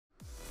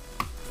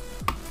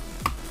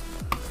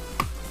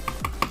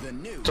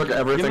Took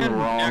everything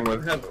wrong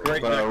with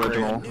the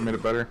original, made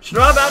it better.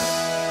 Shut up!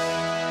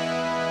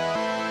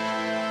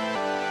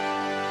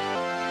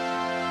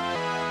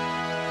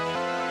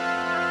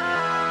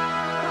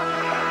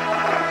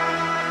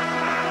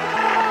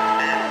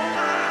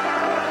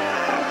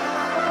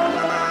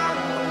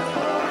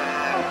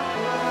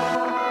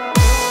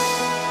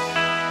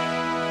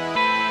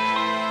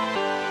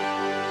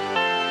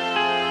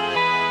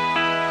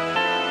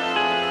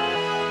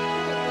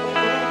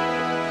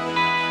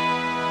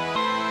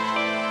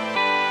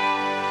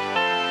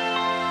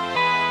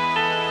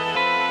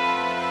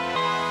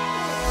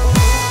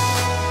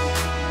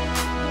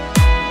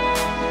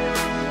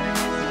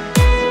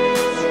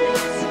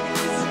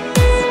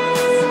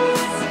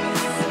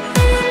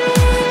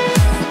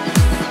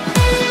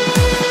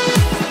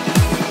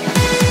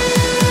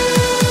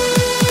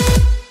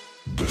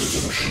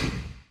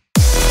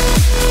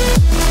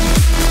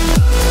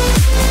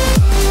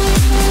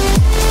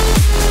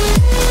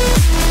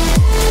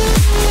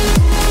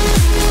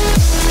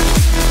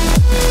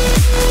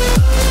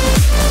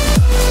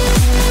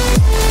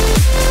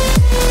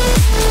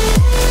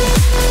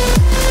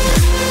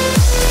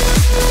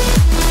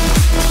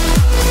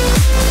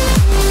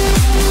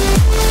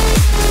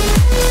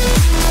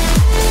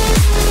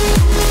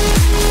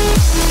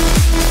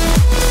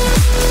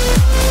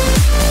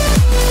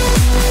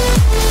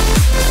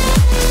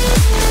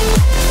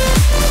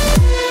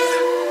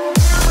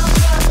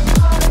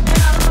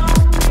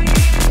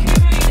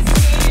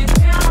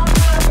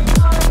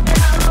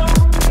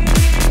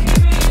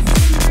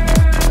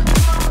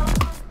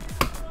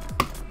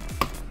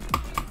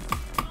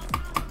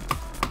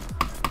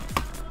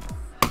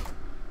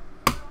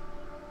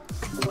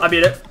 I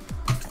beat it.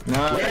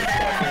 Nice.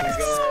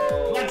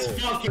 Let's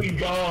fucking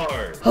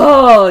go.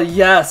 Oh,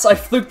 yes. I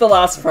fluked the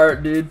last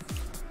part, dude.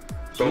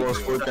 Dolos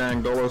fluked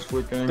gang, Dolos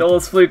fluked gang.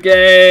 Dolos fluked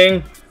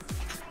gang.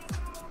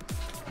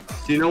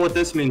 Do you know what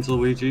this means,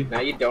 Luigi?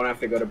 Now you don't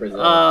have to go to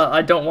Brazil.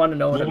 I don't want to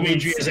know what it means.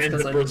 Luigi is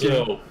entered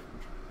Brazil.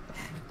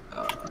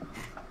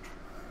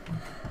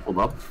 Hold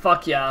up.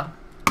 Fuck yeah.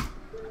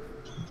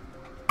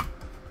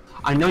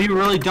 I know you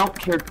really don't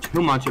care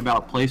too much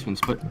about placements,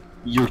 but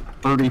you're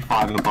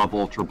 35 above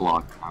Ultra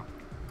Block.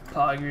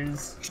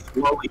 Poggers.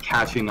 Slowly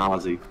catching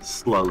Ozzy.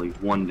 Slowly.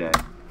 One day.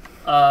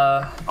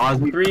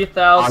 Ozzy,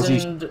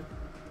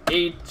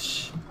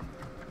 3008.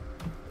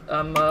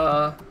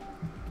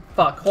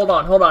 Fuck. Hold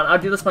on. I'll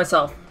do this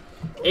myself.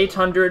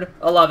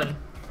 811.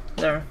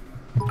 There.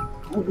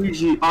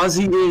 Luigi,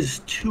 Ozzy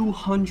is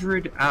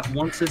 200 at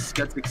once this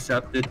gets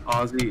accepted.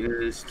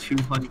 Ozzy is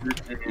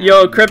 200.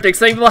 Yo, Cryptix,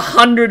 thank you for the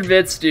 100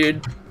 bits,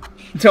 dude.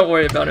 Don't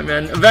worry about it,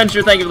 man.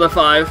 Adventure, thank you for the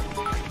 5.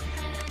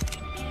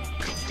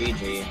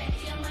 GG.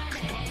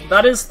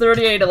 That is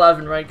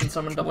 3811, right? Can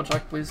someone double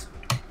check, please?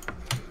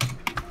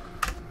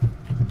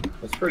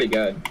 That's pretty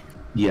good.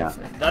 Yeah.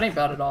 That ain't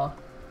bad at all.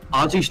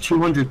 Ozzy's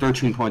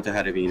 213 points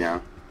ahead of you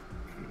now.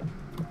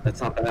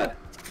 That's not bad.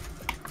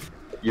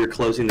 You're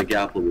closing the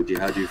gap, Luigi.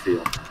 How do you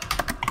feel?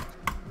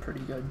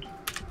 Pretty good.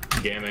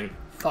 Gaming.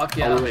 Fuck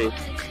yeah. Oh, wait.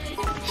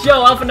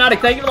 Yo,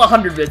 Alphanatic, thank you for the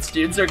 100 bits,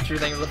 dude. Searcher,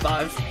 thank you for the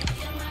 5.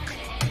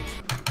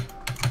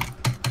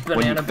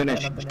 Banana,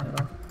 finish.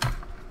 banana.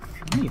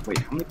 Wait,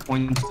 how many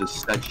points does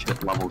said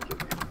shit level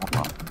give you? Hold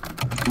on.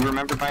 Do you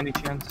remember by any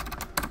chance?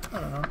 I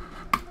don't know.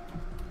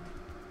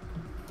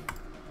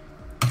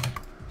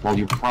 Well,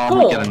 you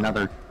probably get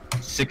another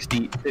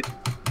 68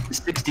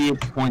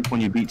 points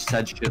when you beat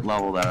said shit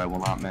level that I will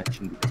not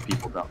mention because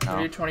people don't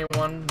know.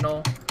 321,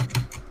 no.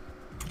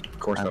 Of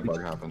course that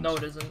bug happens. No,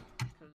 it isn't.